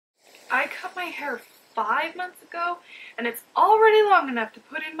cut my hair 5 months ago, and it's already long enough to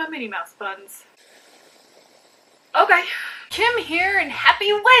put in my Minnie Mouse buns. Okay, Kim here, and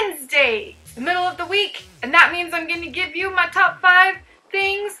happy Wednesday! It's the middle of the week, and that means I'm going to give you my top 5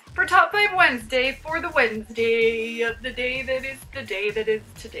 things for Top 5 Wednesday for the Wednesday of the day that is the day that is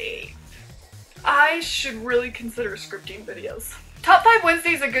today. I should really consider scripting videos. Top 5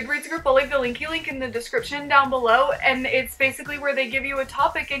 Wednesday is a Goodreads group. I'll leave the linky link in the description down below, and it's basically where they give you a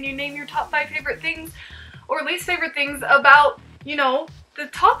topic and you name your top 5 favorite things or least favorite things about, you know, the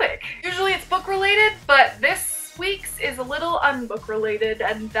topic. Usually it's book related, but this week's is a little unbook related,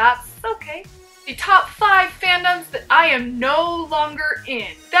 and that's okay. The top 5 fandoms that I am no longer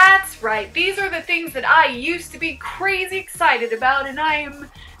in. That's right, these are the things that I used to be crazy excited about and I am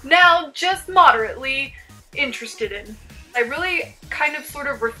now just moderately interested in. I really kind of sort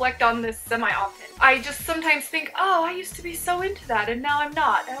of reflect on this semi-often. I just sometimes think, oh, I used to be so into that and now I'm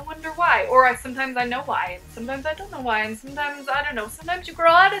not. I wonder why. Or sometimes I know why, and sometimes I don't know why, and sometimes I don't know. Sometimes you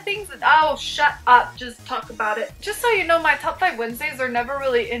grow out of things and oh, shut up, just talk about it. Just so you know, my top 5 Wednesdays are never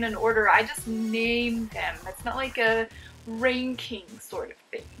really in an order. I just name them. It's not like a ranking sort of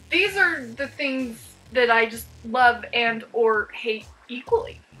thing. These are the things that I just love and or hate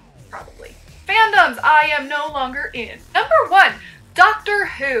equally, probably. Fandoms I am no longer in. Number 1, Doctor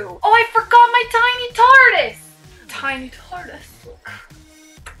Who. Oh, I forgot my tiny TARDIS! Tiny TARDIS, look.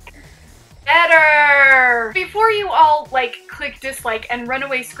 Better! Before you all, like, click dislike and run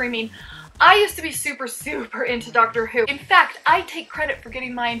away screaming, I used to be super into Doctor Who. In fact, I take credit for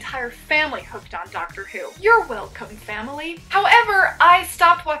getting my entire family hooked on Doctor Who. You're welcome, family. However, I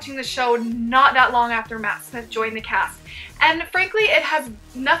stopped watching the show not that long after Matt Smith joined the cast. And frankly, it has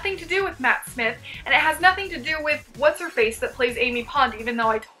nothing to do with Matt Smith, and it has nothing to do with what's-her-face that plays Amy Pond, even though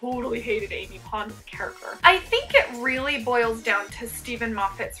I totally hated Amy Pond as a character. I think it really boils down to Steven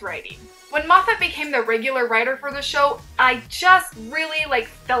Moffat's writing. When Moffat became the regular writer for the show, I just really, like,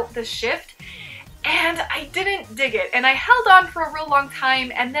 felt the shift, and I didn't dig it. And I held on for a real long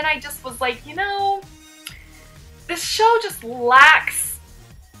time, and then I just was like, you know, this show just lacks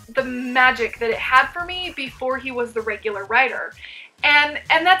the magic that it had for me before he was the regular writer. And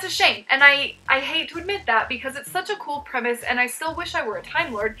that's a shame. And I hate to admit that because it's such a cool premise and I still wish I were a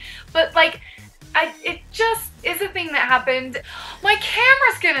Time Lord, but like, it just is a thing that happened. My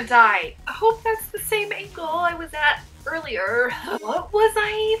camera's gonna die. I hope that's the same angle I was at earlier. What was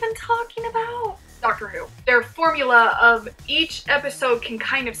I even talking about? Doctor Who. Their formula of each episode can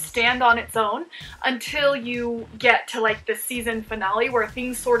kind of stand on its own until you get to like the season finale where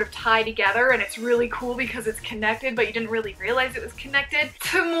things sort of tie together and it's really cool because it's connected but you didn't really realize it was connected,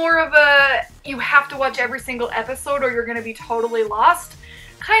 to more of a you have to watch every single episode or you're gonna be totally lost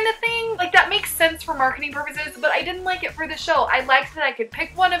kind of thing. Like, that makes sense for marketing purposes, but I didn't like it for the show. I liked that I could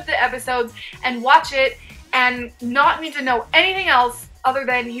pick one of the episodes and watch it and not need to know anything else other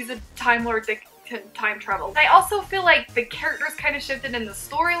than he's a Time Lord that can time travel. I also feel like the characters kind of shifted and the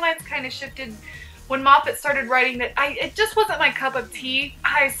storylines kind of shifted when Moffat started writing that it just wasn't my cup of tea.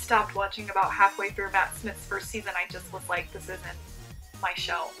 I stopped watching about halfway through Matt Smith's first season. I just was like, this isn't my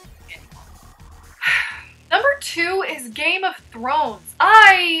show anymore. Number 2 is Game of Thrones.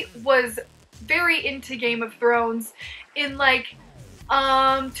 I was very into Game of Thrones in like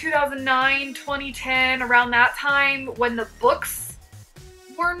 2009, 2010, around that time when the books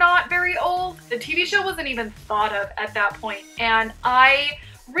were not very old. The TV show wasn't even thought of at that point, and I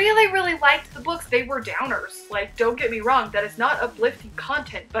really liked the books. They were downers. Like, don't get me wrong, that is not uplifting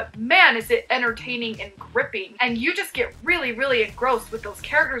content, but man, is it entertaining and gripping. And you just get really engrossed with those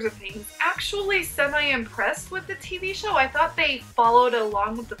characters and things. Actually semi-impressed with the TV show. I thought they followed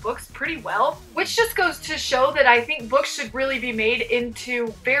along with the books pretty well, which just goes to show that I think books should really be made into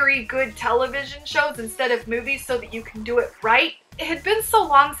very good television shows instead of movies so that you can do it right. It had been so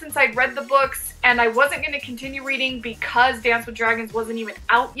long since I'd read the books, and I wasn't going to continue reading because Dance with Dragons wasn't even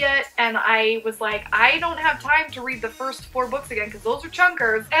out yet, and I was like, I don't have time to read the first 4 books again because those are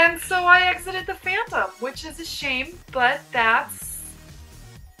chunkers, and so I exited the fandom, which is a shame, but that's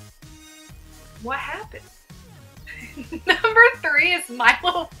what happened. Number 3 is My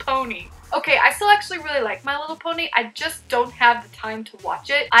Little Pony. Okay, I still actually really like My Little Pony, I just don't have the time to watch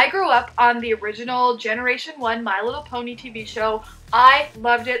it. I grew up on the original Generation 1 My Little Pony TV show. I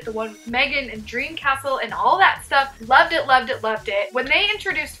loved it, the one with Megan and Dreamcastle and all that stuff. Loved it. When they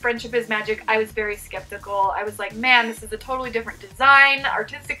introduced Friendship is Magic, I was very skeptical. I was like, man, this is a totally different design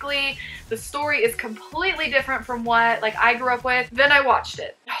artistically. The story is completely different from what like I grew up with. Then I watched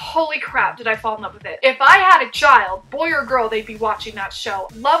it. holy crap, did I fall in love with it. If I had a child, boy or girl, they'd be watching that show.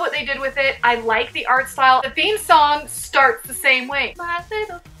 Love what they did with it. I like the art style. The theme song starts the same way. My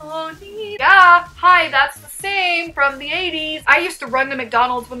Little Pony. Yeah, hi, that's the same from the 80s. I used to run to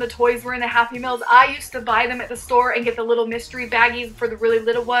McDonald's when the toys were in the Happy Meals. I used to buy them at the store and get the little mystery baggies for the really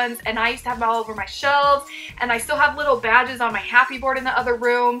little ones, and I used to have them all over my shelves, and I still have little badges on my Happy board in the other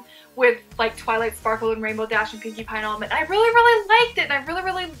room with like Twilight Sparkle and Rainbow Dash and Pinkie Pie and Almond. I really liked it, and I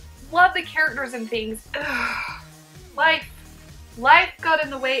really love the characters and things. Ugh. Life got in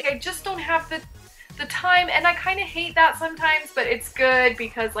the way. I just don't have the time, and I kind of hate that sometimes, but it's good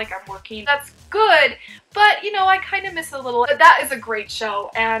because like I'm working. That's good, but you know, I kind of miss a little. But that is a great show,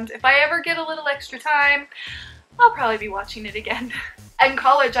 and if I ever get a little extra time, I'll probably be watching it again. In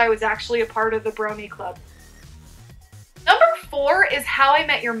college, I was actually a part of the Brony Club. Number 4 is How I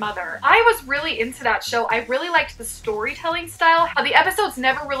Met Your Mother. I was really into that show. I really liked the storytelling style. The episodes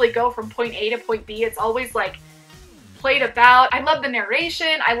never really go from point A to point B. It's always like played about. I love the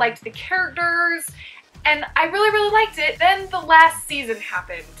narration. I liked the characters. And I really liked it. Then the last season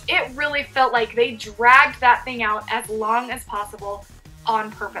happened. It really felt like they dragged that thing out as long as possible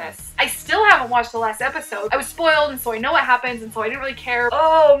on purpose. I still haven't watched the last episode. I was spoiled, and so I know what happens, and so I didn't really care.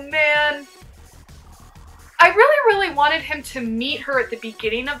 Oh man. I really wanted him to meet her at the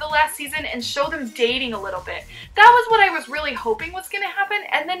beginning of the last season and show them dating a little bit. That was what I was really hoping was going to happen,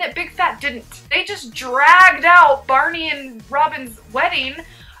 and then it big fat didn't. They just dragged out Barney and Robin's wedding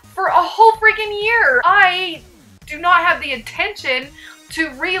for a whole freaking year. I do not have the attention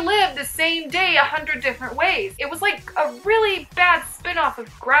to relive the same day 100 different ways. It was like a really bad spin-off of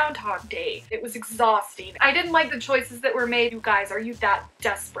Groundhog Day. It was exhausting. I didn't like the choices that were made. You guys, are you that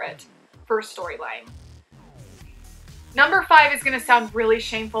desperate for a storyline? Number 5 is going to sound really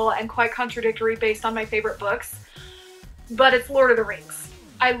shameful and quite contradictory based on my favorite books, but it's Lord of the Rings.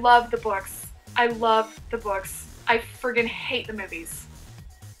 I love the books. I love the books. I friggin' hate the movies.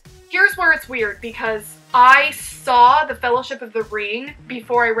 Here's where it's weird, because I saw The Fellowship of the Ring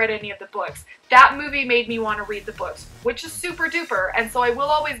before I read any of the books. That movie made me want to read the books, which is super duper, and so I will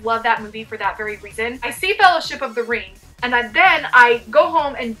always love that movie for that very reason. I see Fellowship of the Ring, and then I go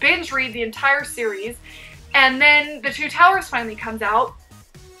home and binge read the entire series, and then The Two Towers finally comes out,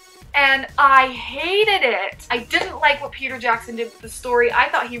 and I hated it. I didn't like what Peter Jackson did with the story. I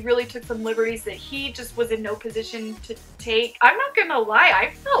thought he really took some liberties that he just was in no position to take. I'm not gonna lie,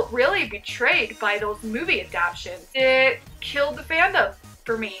 I felt really betrayed by those movie adaptations. It killed the fandom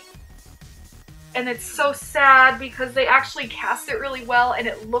for me. And it's so sad because they actually cast it really well and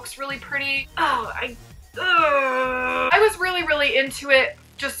it looks really pretty. Oh, I was really into it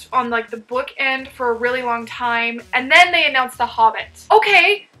just on like the book end for a really long time, and then they announced The Hobbit.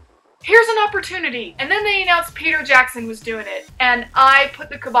 Okay, here's an opportunity. And then they announced Peter Jackson was doing it, and I put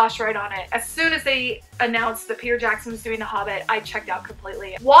the kibosh right on it. As soon as they announced that Peter Jackson was doing The Hobbit, I checked out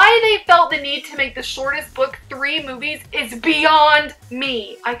completely. Why they felt the need to make the shortest book 3 movies is beyond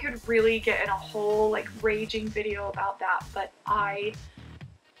me. I could really get in a whole like raging video about that, but I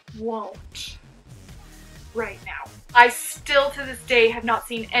won't right now. I still to this day have not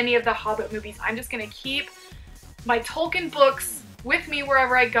seen any of the Hobbit movies. I'm just gonna keep my Tolkien books with me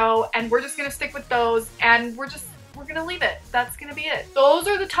wherever I go, and we're just gonna stick with those, and we're gonna leave it. That's gonna be it. Those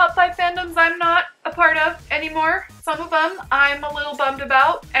are the top 5 fandoms I'm not a part of anymore. Some of them I'm a little bummed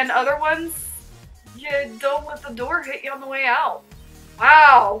about, and other ones, you don't let the door hit you on the way out.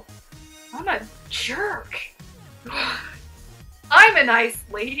 Wow, I'm a jerk. I'm a nice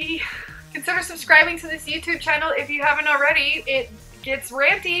lady. Consider subscribing to this YouTube channel if you haven't already. It gets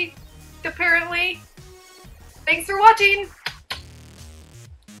ranty, apparently. Thanks for watching!